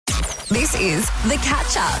This is The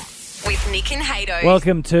Catch Up with Nick and Hato.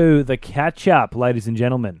 Welcome to The Catch Up, ladies and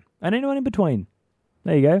gentlemen. And anyone in between.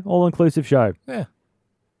 There you go. All-inclusive show. Yeah.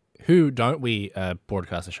 Who don't we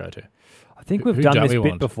broadcast the show to? I think we've Who done don't this we bit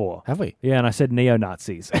want? before. Have we? Yeah, and I said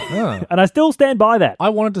neo-Nazis. Oh. And I still stand by that. I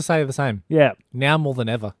wanted to say the same. Yeah. Now more than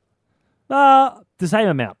ever. The same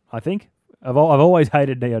amount, I think. I've always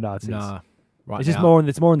hated neo-Nazis. No. Right It's now. just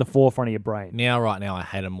it's more in the forefront of your brain. Right now, I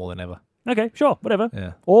hate them more than ever. Okay, sure, whatever.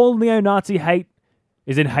 Yeah. All neo-Nazi hate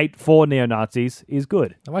hate for neo-Nazis is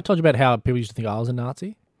good. Have I told you about how people used to think I was a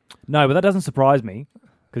Nazi? No, but that doesn't surprise me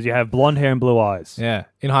because you have blonde hair and blue eyes. Yeah.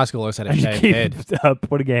 In high school, I always had a And you shaved keep head.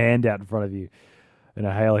 putting a hand out in front of you in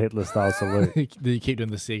a Hail Hitler style salute. You keep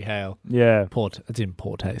doing the Sig Hail. Yeah. It's in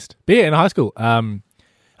poor taste. But yeah, in high school,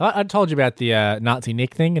 I told you about the Nazi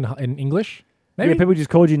Nick thing in English. Maybe? Yeah, people just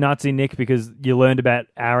called you Nazi Nick because you learned about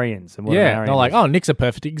Aryans and what an Yeah, Aryan they're like, is. oh, Nick's a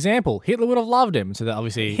perfect example. Hitler would have loved him. So that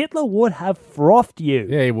obviously... Hitler would have frothed you.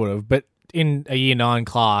 Yeah, he would have. But in a year 9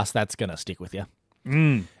 class, that's going to stick with you.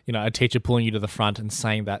 Mm. You know, a teacher pulling you to the front and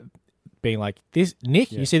saying that, being like, "This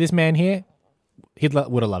Nick, you see this man here? Hitler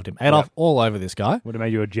would have loved him. Adolf all over this guy." Would have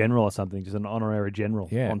made you a general or something, just an honorary general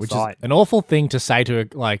on which site. is an awful thing to say to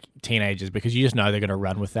like teenagers because you just know they're going to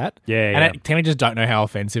run with that. Yeah, and teenagers don't know how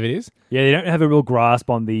offensive it is. Yeah, they don't have a real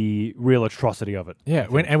grasp on the real atrocity of it. Yeah,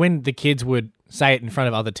 when the kids would say it in front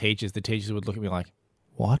of other teachers, the teachers would look at me like,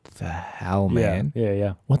 "What the hell, man?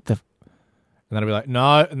 Yeah. What the?" And then I'd be like,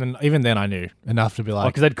 "No," and then even then I knew enough to be like,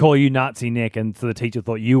 Because they'd call you Nazi Nick, and so the teacher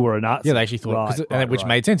thought you were a Nazi. yeah, they actually thought, which right.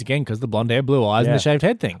 made sense again because the blonde hair, blue eyes, and Yeah. the shaved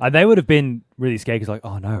head thing. They would have been really scared because, like,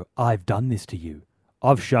 oh no, I've done this to you.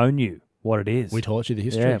 I've shown you what it is. We taught you the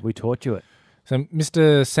history. Yeah, we taught you it. So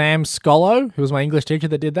Mr. Sam Scolo, who was my English teacher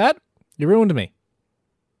that did that, you ruined me.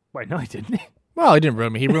 Wait, no, he didn't. Well, he didn't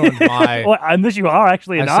ruin me. He ruined my Well, unless you are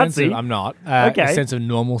actually a Nazi. I'm not. Okay. A sense of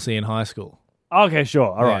normalcy in high school. Okay, sure.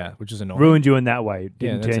 All right. Yeah, which is annoying. Ruined you in that way.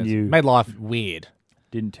 Yeah, Didn't in that turn sense. you. Made life weird.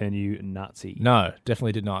 Didn't turn you Nazi. No,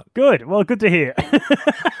 definitely did not. Good. Well, good to hear.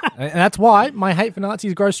 And that's why my hate for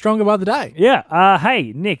Nazis grows stronger by the day. Yeah.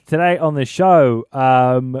 Hey, Nick. Today on the show,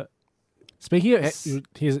 Speaking of, you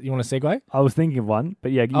want a segue? I was thinking of one,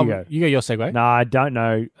 but yeah, you go. You go your segue. No, I don't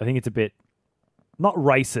know. I think it's a bit not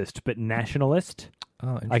racist, but nationalist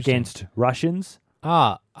Oh, interesting. against Russians.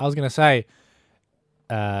 I was going to say,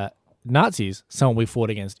 Nazis, someone we fought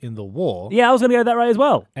against in the war. Yeah, I was going to go that way as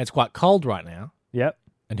well. And it's quite cold right now. Yep.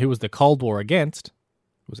 And who was the Cold War against?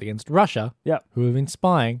 It was against Russia, Yep. who have been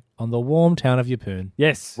spying on the warm town of Yeppoon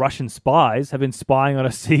Yes, Russian spies have been spying on a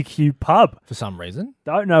CQ pub. for some reason.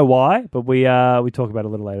 Don't know why, but we talk about it a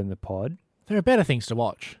little later in the pod. There are better things to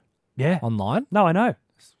watch Yeah. online. No, I know.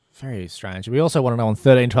 Very strange. We also want to know on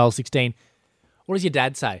 13, 12, 16, what does your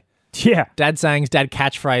dad say? Yeah. Dad sayings, dad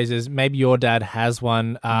catchphrases. Maybe your dad has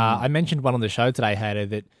one. I mentioned one on the show today, Hader,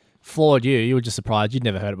 that floored you. You were just surprised. You'd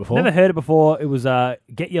never heard it before. Never heard it before. It was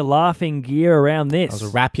get your laughing gear around this. I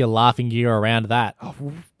was wrap your laughing gear around that. Oh,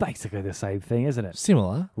 basically the same thing, isn't it?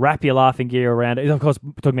 Similar. Wrap your laughing gear around it. Of course,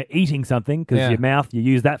 we're talking about eating something because Yeah. your mouth, you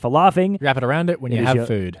use that for laughing. Wrap it around it when you There's have your-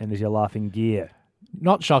 food. And there's your laughing gear.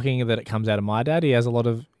 Not shocking that it comes out of my dad. He has a lot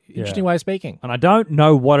of interesting way of speaking. And I don't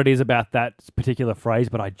know what it is about that particular phrase,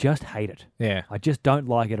 but I just hate it. Yeah. I just don't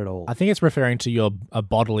like it at all. I think it's referring to a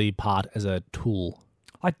bodily part as a tool.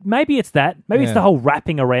 Maybe it's that. Maybe it's Yeah. the whole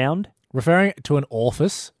wrapping around Referring to an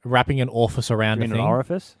orifice, wrapping an orifice around in a an thing.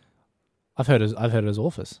 orifice. I've heard it as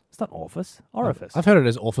orifice. It's not orifice. Orifice. I've heard it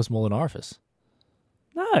as orifice more than orifice.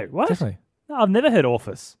 No, what? Definitely. No, I've never heard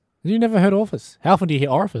orifice. You never heard orifice? How often do you hear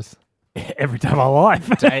orifice? Every time I life.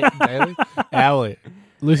 Daily? Hourly?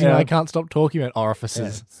 Lucy and Yeah. I can't stop talking about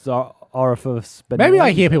orifices. So, orifice. But Maybe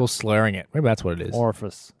I hear people slurring it. Maybe that's what it is.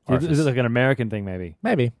 Orifice. Orifice. Is it like an American thing, maybe?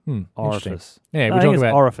 Maybe. Orifice. Interesting. Yeah, No, we're I think talking it's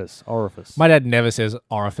about... orifice. Orifice. My dad never says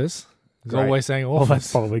orifice. He's Great. always saying Well, that's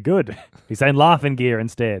orifice. probably good. He's saying laughing gear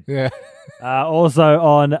instead. Yeah. Also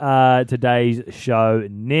on today's show,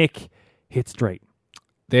 Nick Hit Street.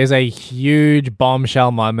 There's a huge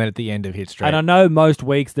bombshell moment at the end of Hit Street. And I know most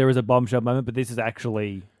weeks there is a bombshell moment, but this is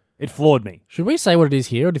actually, it floored me. Should we say what it is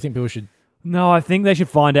here, or do you think people should... No, I think they should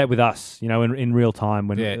find out with us, in real time.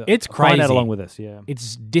 When Yeah, it's Find out crazy. along with us, yeah.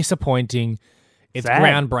 It's disappointing. It's Sad.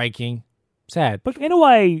 groundbreaking. Sad. But in a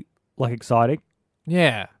way, like exciting.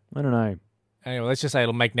 Yeah. I don't know. Anyway, let's just say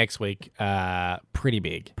it'll make next week pretty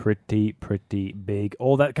big. Pretty big.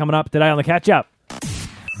 All that coming up today on the catch up.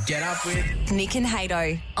 Get up with Nick and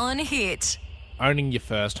Hato on Hit. Owning your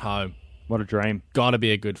first home. What a dream. Gotta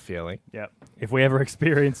be a good feeling. Yep. If we ever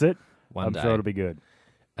experience it, One I'm day. sure it'll be good.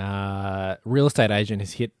 Real estate agent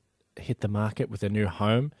has hit the market with a new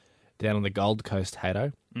home down on the Gold Coast,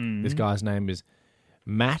 Hato. This guy's name is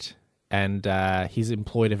Matt and he's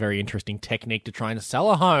employed a very interesting technique to try and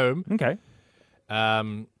sell a home. Okay.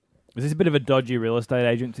 Um, Is this a bit of a dodgy real estate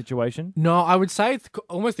agent situation? no, I would say it's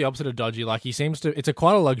almost the opposite of dodgy. Like he seems to, it's a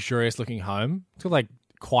quite a luxurious looking home. It's got like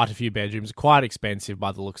quite a few bedrooms, quite expensive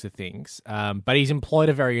by the looks of things. But he's employed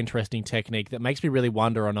a very interesting technique that makes me really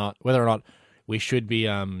wonder whether or not we should be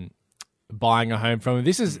buying a home from him.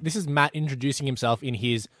 This is Matt introducing himself in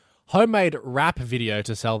his homemade rap video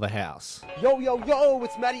to sell the house. Yo, yo, yo,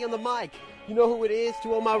 it's Matty on the mic. You know who it is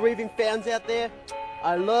to all my raving fans out there?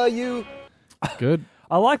 I love you. Good.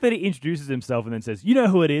 I like that he introduces himself and then says, "You know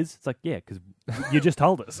who it is?" It's like, yeah, because you just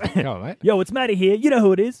told us. Go on, mate. Yo, it's Matty here. You know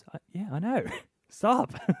who it is? Yeah, I know.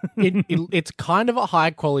 Stop. It's kind of a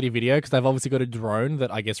high quality video because they've obviously got a drone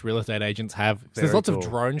that I guess real estate agents have. So there's Very lots of cool.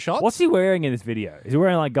 drone shots. What's he wearing in this video? Is he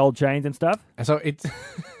wearing like gold chains and stuff? And so it's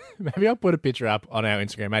maybe I'll put a picture up on our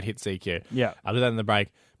Instagram at HitCQ. Yeah. I'll do that in the break.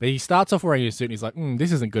 But he starts off wearing a suit and he's like,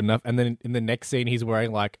 this isn't good enough. And then in the next scene, he's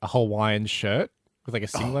wearing like a Hawaiian shirt with like a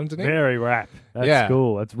singlet underneath. Very rap. That's Yeah.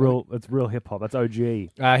 cool. That's real hip hop. That's OG.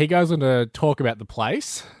 He goes on to talk about the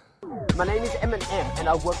place. My name is Eminem, and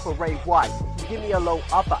I work for Ray White. Give me a low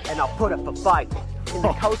offer, and I'll put up a fight. In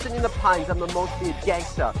the coast and in the pines, I'm the most feared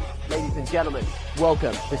gangster. Ladies and gentlemen,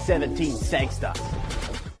 welcome to 17 Sangster.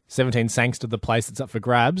 17 Sangster, the place that's up for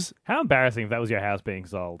grabs. How embarrassing if that was your house being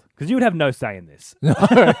sold. Because you would have no say in this.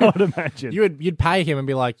 I would imagine. You'd pay him and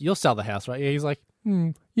be like, "You'll sell the house, right?" Yeah, he's like,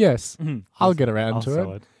 "Yes, I'll get around I'll to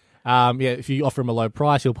sell it." Yeah, if you offer him a low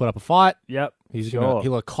price, he'll put up a fight. Yep.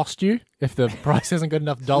 He'll accost you if the price hasn't got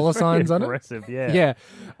enough dollar signs on it. Aggressive, yeah.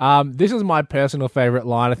 Yeah. This is my personal favorite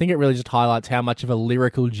line. I think it really just highlights how much of a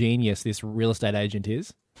lyrical genius this real estate agent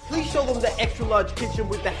is. Please show them the extra large kitchen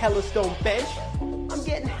with the hella stone bench. I'm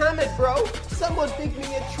getting hammered, bro. Someone dig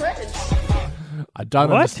me a trench. I don't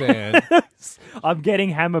What? understand. I'm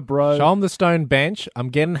getting hammered, bro. Show him the stone bench. I'm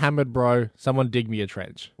getting hammered, bro. Someone dig me a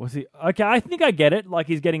trench. Was he? Okay, I think I get it. Like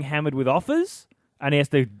he's getting hammered with offers, and he has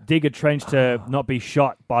to dig a trench to not be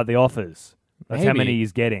shot by the offers. That's how Maybe. many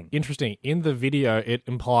he's getting. Interesting. In the video, it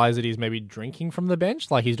implies that he's maybe drinking from the bench,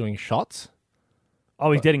 like he's doing shots.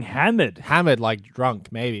 Oh, he's getting hammered. Hammered, like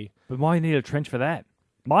drunk, maybe. But why need a trench for that?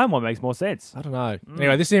 My one makes more sense. I don't know.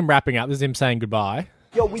 Anyway, this is him wrapping up. This is him saying goodbye.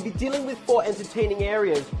 Yo, we be dealing with 4 entertaining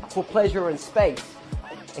areas for pleasure and space.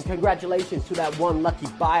 And congratulations to that one lucky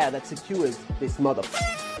buyer that secures this mother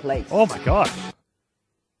place. Oh my gosh.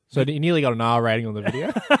 So he nearly got an R rating on the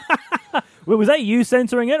video. Wait, was that you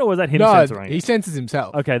censoring it, or was that him No, censoring he it? censors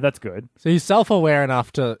himself. Okay, that's good. So he's self-aware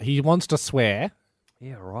enough he wants to swear.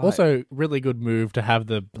 Yeah, right. Also, really good move to have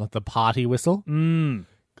the party whistle.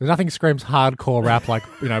 Because nothing screams hardcore rap like,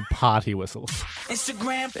 party whistles.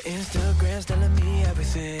 Instagram's telling me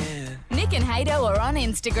everything. Nick and Hato are on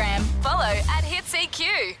Instagram. Follow at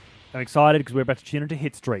HitCQ. I'm excited because we're about to tune into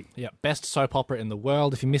Hit Street. Yeah, best soap opera in the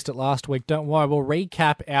world. If you missed it last week, don't worry. We'll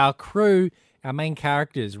recap our crew, our main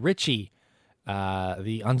characters. Richie,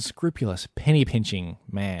 the unscrupulous penny-pinching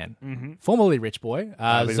man. Formerly Rich Boy.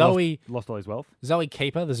 But he Zoe lost all his wealth. Zoe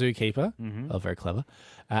Keeper, the zookeeper. Oh, very clever.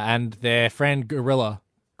 And their friend Gorilla,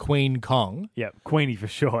 Queen Kong. Yeah, Queenie for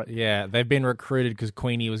short. Yeah, they've been recruited because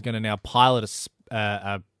Queenie was going to now pilot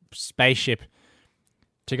a spaceship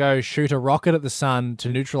to go shoot a rocket at the sun to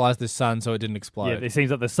neutralize the sun so it didn't explode. Yeah, it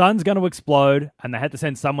seems like the sun's going to explode, and they had to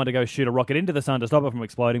send someone to go shoot a rocket into the sun to stop it from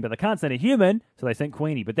exploding, but they can't send a human, so they sent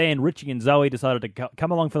Queenie. But then Richie and Zoe decided to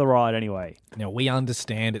come along for the ride anyway. Now, we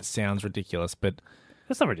understand it sounds ridiculous, but...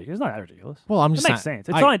 That's not ridiculous. It's not that ridiculous. Well, I'm it just makes saying-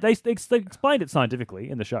 sense. It's they explained it scientifically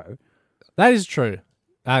in the show. That is true.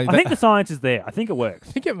 I think the science is there. I think it works.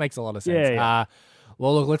 I think it makes a lot of sense. Yeah.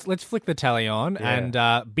 Well, look, let's flick the tally on and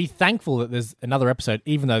be thankful that there's another episode,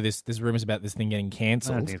 even though there's rumors about this thing getting I don't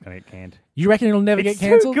cancelled. think it's going to get canned. You reckon it'll never It's get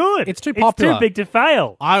cancelled? too good. It's too popular. It's too big to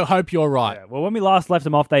fail. I hope you're right. Yeah, well, when we last left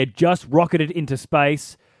them off, they had just rocketed into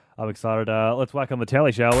space. I'm excited. Let's whack on the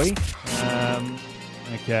telly, shall we?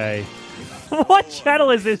 Okay. What channel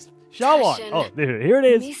is this show on? Passion. Oh, here it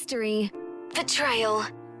is. Mystery. Betrayal.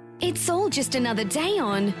 It's all just another day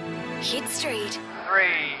on Hit Street. 3,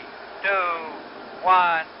 2,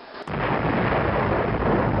 1.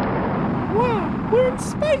 Wow, we're in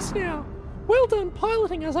space now. Well done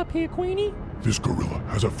piloting us up here, Queenie. This gorilla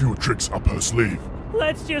has a few tricks up her sleeve.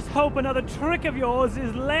 Let's just hope another trick of yours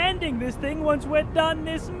is landing this thing once we're done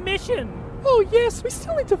this mission. Oh, yes, we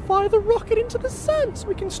still need to fire the rocket into the sun so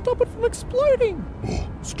we can stop it from exploding. Oh,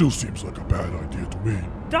 still seems like a bad idea to me.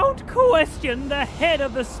 Don't question the head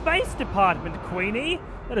of the space department, Queenie.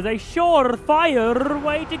 That is a surefire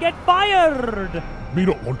way to get fired. Me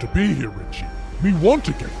not want to be here, Richie. Me want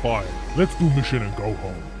to get fired. Let's do mission and go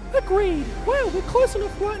home. Agreed. Well, we're close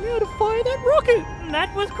enough right now to fire that rocket.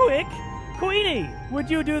 That was quick. Queenie, would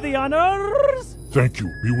you do the honors? Thank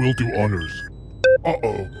you, we will do honors.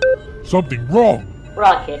 Uh-oh. Something wrong.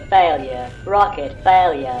 Rocket failure. Rocket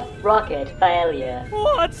failure. Rocket failure.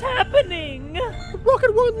 What's happening? The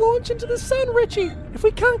rocket won't launch into the sun, Richie. If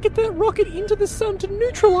we can't get that rocket into the sun to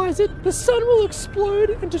neutralize it, the sun will explode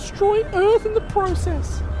and destroy Earth in the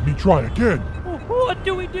process. Me try again. What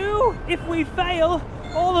do we do? If we fail,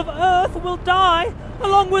 all of Earth will die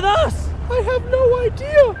along with us. I have no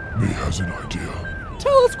idea. Me has an idea.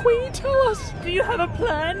 Tell us, Queenie, tell us. Do you have a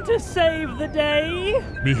plan to save the day?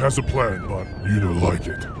 Me has a plan, but you don't like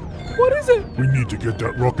it. What is it? We need to get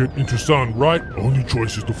that rocket into sun, right? Only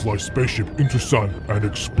choice is to fly spaceship into sun and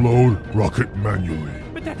explode rocket manually.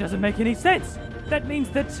 But that doesn't make any sense. That means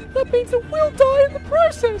that we'll die in the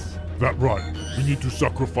process. That right. We need to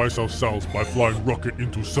sacrifice ourselves by flying rocket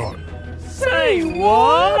into sun. Say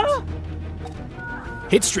what?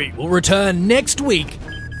 Hit Street will return next week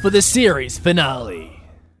for the series finale.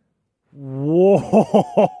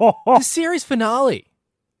 Whoa! The series finale.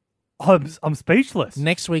 I'm speechless.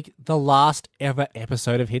 Next week, the last ever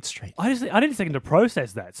episode of Hit Street. I need a second to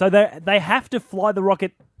process that. So they have to fly the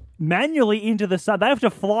rocket manually into the sun. They have to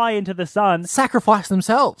fly into the sun, Sacrifice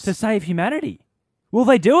themselves. to save humanity. Will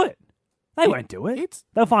they do it? They won't do it.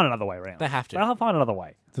 They'll find another way around. They have to. They'll find another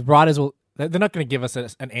way. The writers will. They're not going to give us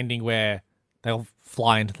an ending where they'll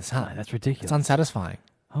fly into the sun. No, that's ridiculous. It's unsatisfying.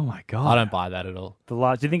 Oh my god! I don't buy that at all. Do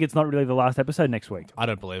you think it's not really the last episode next week? I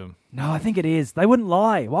don't believe them. No, I think it is. They wouldn't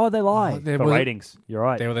lie. Why would they lie? there For was- ratings. You're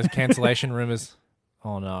right. There were those cancellation rumors.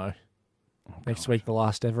 Oh no! Next week, the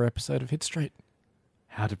last ever episode of Hit Street.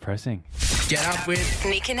 How depressing. Get up with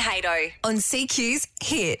Nick and Hato on CQ's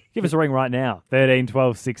Hit. Give us a ring right now. 13,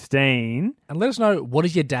 12, 16. And let us know, what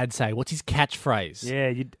does your dad say? What's his catchphrase?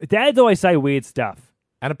 Yeah, dads always say weird stuff.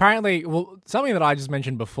 And apparently, something that I just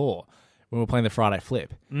mentioned before when we were playing the Friday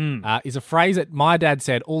Flip is a phrase that my dad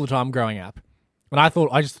said all the time growing up. And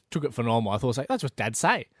I just took it for normal. I thought, that's what dads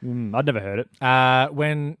say. I'd never heard it.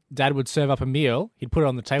 When dad would serve up a meal, he'd put it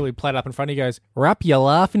on the table, he'd plate it up in front, he goes, wrap your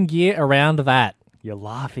laughing gear around that. Your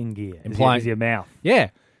laughing gear. Implying- Is your mouth. Yeah.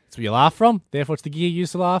 It's where you laugh from, therefore it's the gear you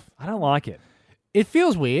use to laugh. I don't like it. It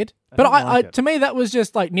feels weird. But don't like it. to me, that was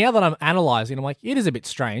just like, now that I'm analysing, I'm like, it is a bit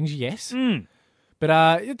strange, yes.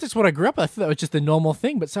 But it's just what I grew up with. I thought that was just the normal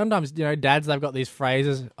thing. But sometimes, dads, they've got these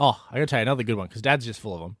phrases. Oh, I got to tell you another good one, because dad's just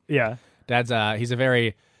full of them. Yeah. Dad's, he's a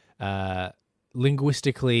very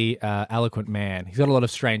linguistically eloquent man. He's got a lot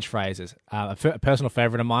of strange phrases. A personal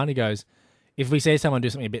favourite of mine, he goes, if we see someone do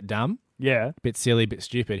something a bit dumb, Yeah. a bit silly, a bit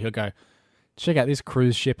stupid, he'll go, check out this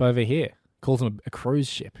cruise ship over here. Calls them a cruise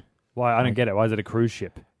ship. Why? I don't get it. Why is it a cruise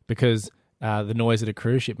ship? Because the noise that a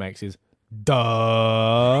cruise ship makes is,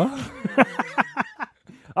 duh.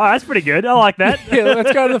 Oh, that's pretty good. I like that. Yeah,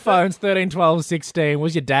 let's go to the phones. 13, 12, 16. What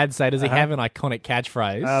does your dad say? Does he have an iconic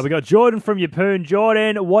catchphrase? We got Jordan from Yeppoon.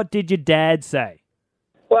 Jordan, what did your dad say?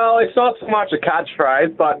 Well, it's not so much a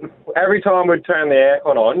catchphrase, but every time we'd turn the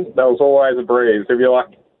aircon on, there was always a breeze. If you're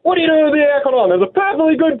like, what are you doing with the aircon on? There's a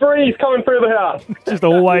perfectly good breeze coming through the house. Just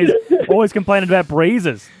always complaining about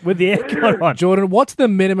breezes with the aircon on. Jordan, what's the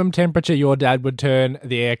minimum temperature your dad would turn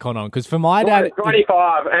the aircon on? Because for my dad...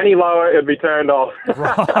 25. Any lower, it'd be turned off.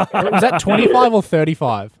 Was that 25 or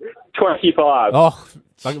 35? 25. Oh,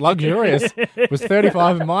 luxurious. It was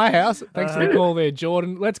 35 in my house. Thanks for the call there,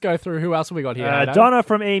 Jordan. Let's go through. Who else have we got here? Adam? Donna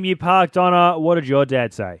from Emu Park. Donna, what did your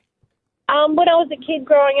dad say? When I was a kid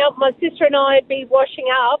growing up, my sister and I would be washing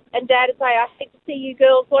up, and Dad would say, I hate to see you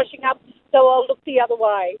girls washing up, so I'll look the other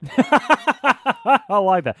way. I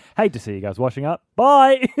like that. Hate to see you guys washing up.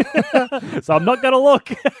 Bye. So I'm not going to look.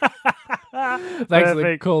 Thanks for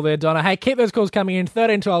the call there, Donna. Hey, keep those calls coming in.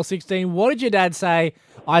 13, 12, 16. What did your dad say?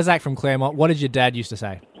 Isaac from Claremont, what did your dad used to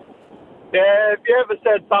say? Yeah, if you ever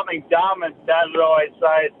said something dumb, and Dad would always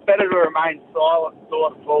say, it's better to remain silent,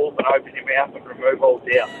 sort of fools, and open your mouth and remove all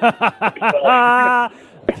doubt.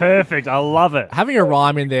 Perfect. I love it. Having a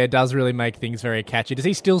rhyme in there does really make things very catchy. Does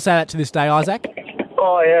he still say that to this day, Isaac?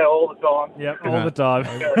 Oh, yeah, all the time. Yep, all the time.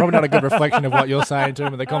 Probably not a good reflection of what you're saying to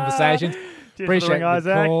him in the conversations. Appreciate the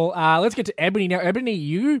Isaac. call. Let's get to Ebony now. Ebony,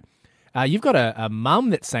 you've got a mum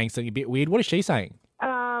that's saying something a bit weird. What is she saying?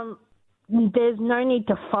 There's no need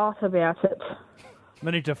to fart about it.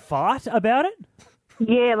 No need to fart about it?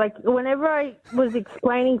 Yeah, like whenever I was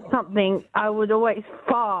explaining something, I would always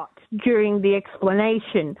fart during the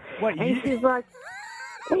explanation. Wait, and she's like...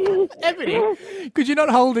 Ebony, could you not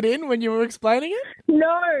hold it in when you were explaining it?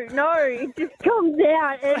 No, it just comes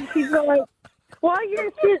out, and she's like, While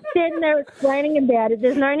you're sitting there explaining about it,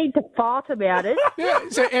 there's no need to fart about it. Yeah,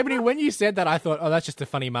 so, Ebony, when you said that, I thought, oh, that's just a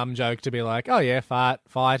funny mum joke to be like, oh, yeah,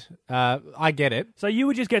 fight. I get it. So you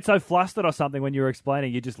would just get so flustered or something when you were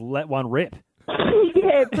explaining, you just let one rip.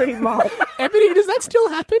 Yeah, pretty much. Ebony, does that still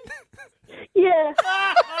happen? Yeah.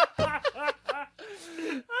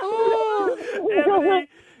 Ebony,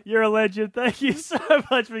 you're a legend. Thank you so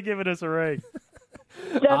much for giving us a ring.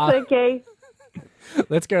 That's okay.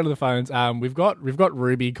 Let's go to the phones. We've got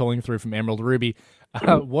Ruby calling through from Emerald. Ruby,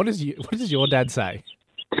 what does your dad say?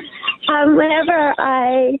 Whenever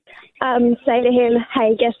I say to him,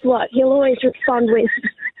 "Hey, guess what?" he'll always respond with,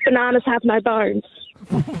 "Bananas have no bones."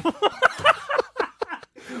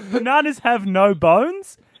 Bananas have no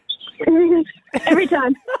bones? Every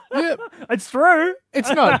time. Yeah, it's true. It's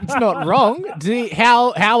not wrong.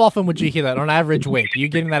 How often would you hear that on average week? Are you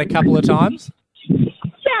getting that a couple of times?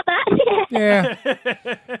 About that, yeah.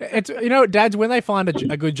 It's dads, when they find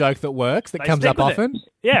a good joke that works, that They comes stick up with it. often.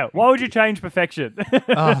 Yeah, why would you change perfection?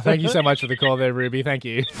 Oh, thank you so much for the call there, Ruby. Thank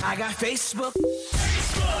you. I got Facebook.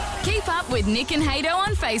 Keep up with Nick and Hato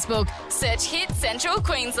on Facebook. Search Hit Central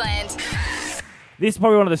Queensland. This is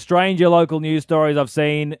probably one of the stranger local news stories I've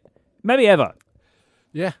seen, maybe ever.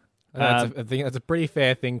 Yeah. I think that's a pretty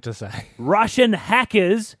fair thing to say. Russian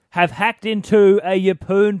hackers have hacked into a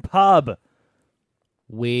Yeppoon pub.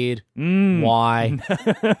 Weird. Why?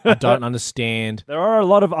 I don't understand. There are a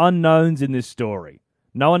lot of unknowns in this story.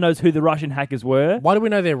 No one knows who the Russian hackers were. Why do we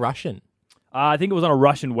know they're Russian? I think it was on a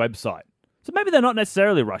Russian website. So maybe they're not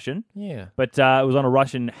necessarily Russian. Yeah. But it was on a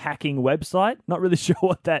Russian hacking website. Not really sure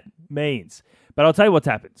what that means. But I'll tell you what's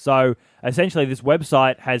happened. So essentially this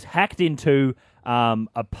website has hacked into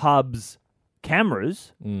a pub's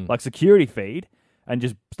cameras, like security feed, and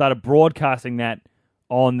just started broadcasting that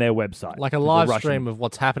on their website. Like a live stream of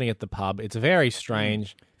what's happening at the pub. It's very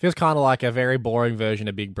strange. Feels kind of like a very boring version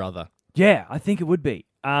of Big Brother. Yeah, I think it would be.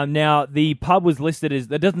 Now, the pub was listed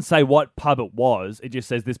as... It doesn't say what pub it was. It just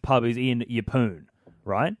says this pub is in Yeppoon,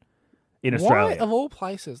 right? In Australia. Why, of all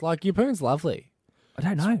places? Like, Yeppoon's lovely. I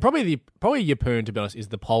don't know. Probably Yeppoon, to be honest, is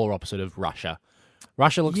the polar opposite of Russia.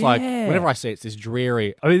 Russia looks like, whenever I see it, it's this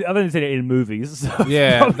dreary... I mean, I've only seen it in movies. So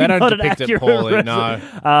yeah, they don't depict it poorly, no.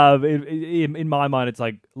 In my mind, it's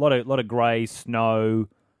like a lot of grey, snow.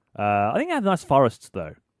 I think they have nice forests,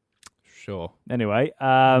 though. Sure. Anyway.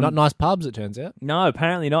 Not nice pubs, it turns out. No,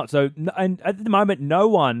 apparently not. So, and at the moment, no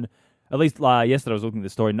one, at least yesterday I was looking at the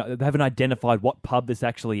story, they haven't identified what pub this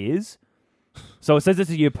actually is. So it says it's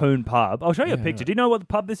a Yeppoon pub. I'll show you a picture. Do you know what the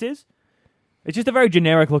pub this is? It's just a very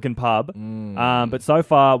generic-looking pub. But so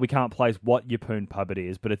far, we can't place what Yeppoon pub it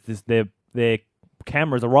is. But it's this, their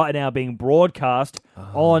cameras are right now being broadcast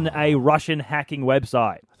on a Russian hacking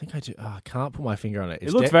website. I think I do. Oh, I can't put my finger on it.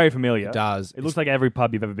 It looks very familiar. It does. It looks like every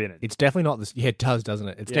pub you've ever been in. It's definitely not the... Yeah, it does, doesn't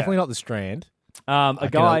it? It's definitely not the Strand. A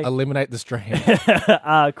guy... eliminate the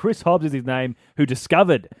Strand. Chris Hobbs is his name, who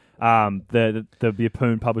discovered the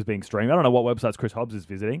Yeppoon pub was being streamed. I don't know what websites Chris Hobbs is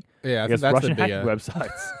visiting. Yeah, I guess think that's Russian the bigger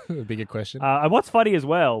websites. The bigger question. And what's funny as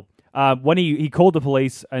well, when he called the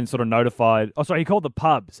police and sort of notified... Oh, sorry, he called the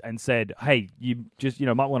pubs and said, hey, you just,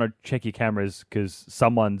 might want to check your cameras because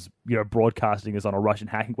someone's, broadcasting this on a Russian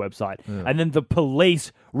hacking website. Yeah. And then the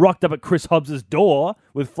police rocked up at Chris Hobbs' door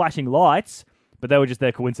with flashing lights, but they were just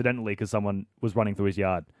there coincidentally because someone was running through his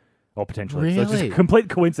yard. Or potentially. So it's just a complete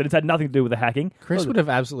coincidence. It had nothing to do with the hacking. Chris would have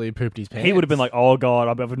absolutely pooped his pants. He would have been like, oh, God,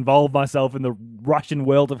 I've involved myself in the Russian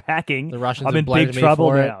world of hacking. The Russians I'm have in blamed big me trouble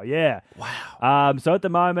for it. now. Yeah. Wow. So at the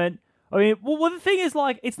moment, I mean, well, the thing is,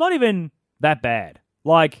 like, it's not even that bad.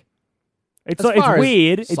 Like, it's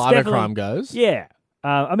weird. It's cybercrime goes. Yeah.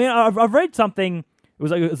 I mean, I've read something... It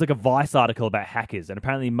was like a Vice article about hackers, and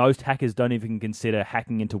apparently most hackers don't even consider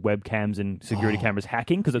hacking into webcams and security cameras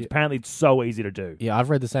hacking because apparently it's so easy to do. Yeah, I've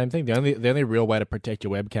read the same thing. The only real way to protect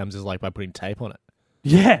your webcams is like by putting tape on it.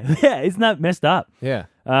 Yeah, isn't that messed up? Yeah.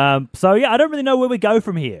 So yeah, I don't really know where we go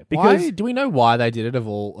from here because do we know why they did it? Of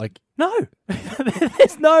all, like, no,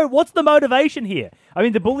 there's no. What's the motivation here? I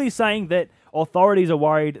mean, the bully's saying that authorities are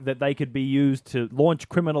worried that they could be used to launch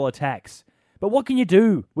criminal attacks. But what can you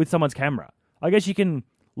do with someone's camera? I guess you can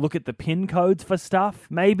look at the PIN codes for stuff,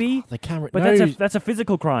 maybe. The camera, but that's a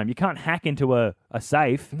physical crime. You can't hack into a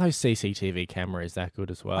safe. No CCTV camera is that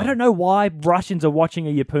good as well. I don't know why Russians are watching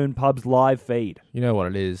a Yeppoon pub's live feed. You know what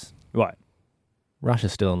it is? What?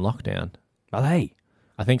 Russia's still in lockdown. Are they?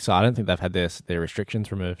 I think so. I don't think they've had their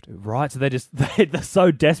restrictions removed. Right, so they're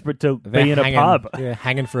so desperate to be in a pub. Yeah,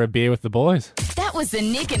 hanging for a beer with the boys. That was the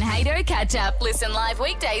Nick and Hato catch up. Listen live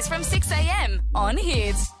weekdays from 6 a.m. on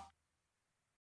Hit.